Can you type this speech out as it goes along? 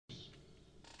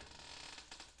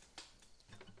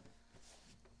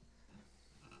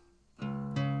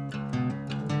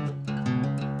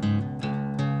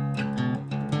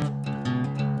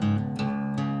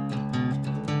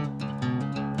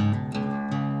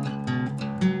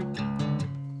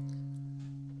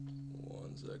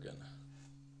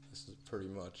pretty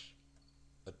much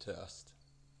a test.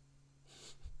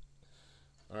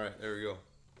 Alright, there we go.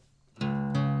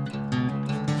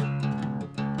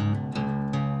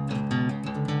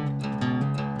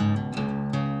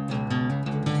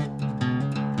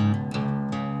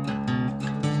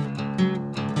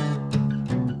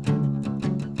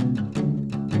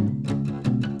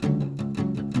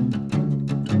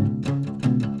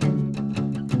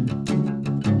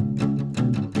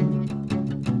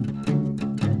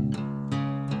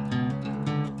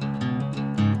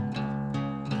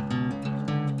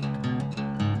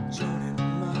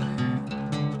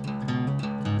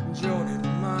 Joining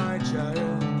my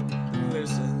child,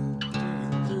 listen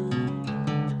through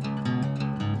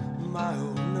my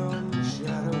old numb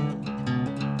shadow.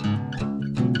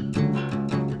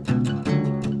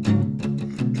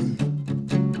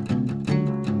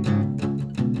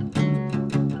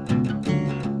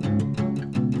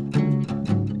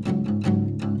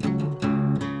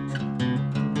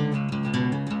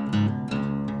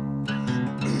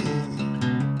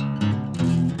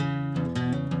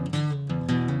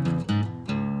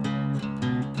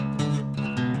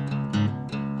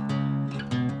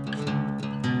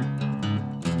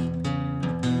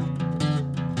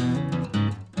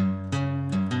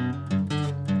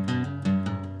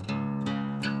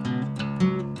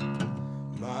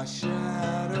 My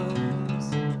shadows,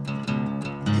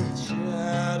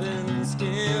 shedding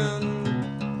skin.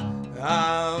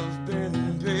 I've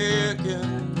been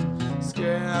picking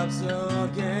scabs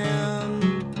again.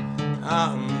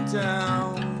 I'm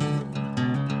down,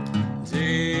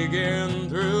 digging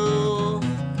through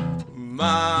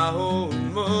my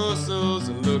own muscles,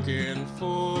 looking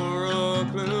for a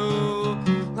clue.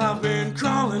 I've been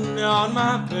crawling down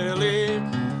my belly,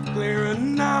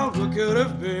 clearing out what could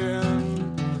have been.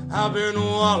 I've been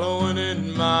wallowing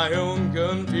in my own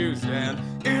confused and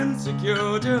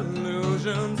insecure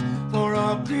delusions for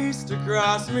a piece to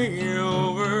cross me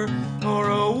over, or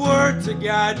a word to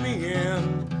guide me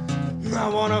in. I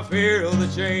wanna feel the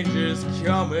changes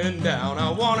coming down.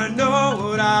 I wanna know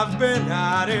what I've been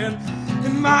hiding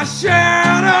in my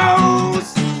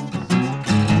shadows.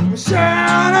 My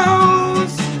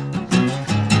shadows.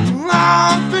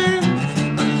 I've been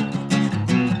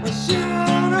my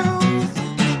shadows.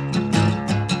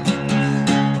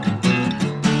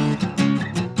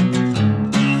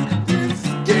 This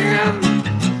skin.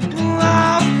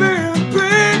 I've been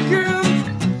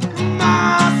picking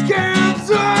my scabs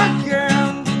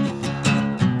again.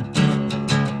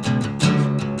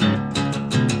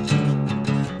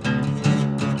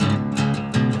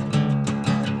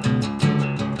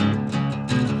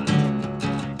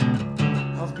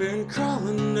 I've been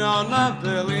crawling down my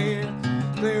belly,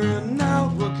 clearing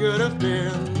out what could have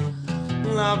been.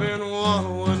 I've been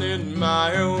wallowing in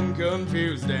my own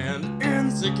confused and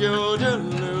insecure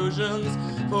delusions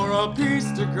for a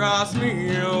piece to cross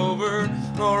me over,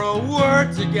 or a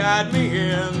word to guide me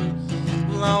in.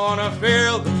 I wanna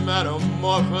feel the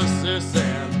metamorphosis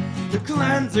and the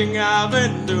cleansing I've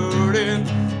endured in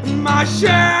my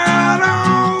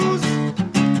shadows.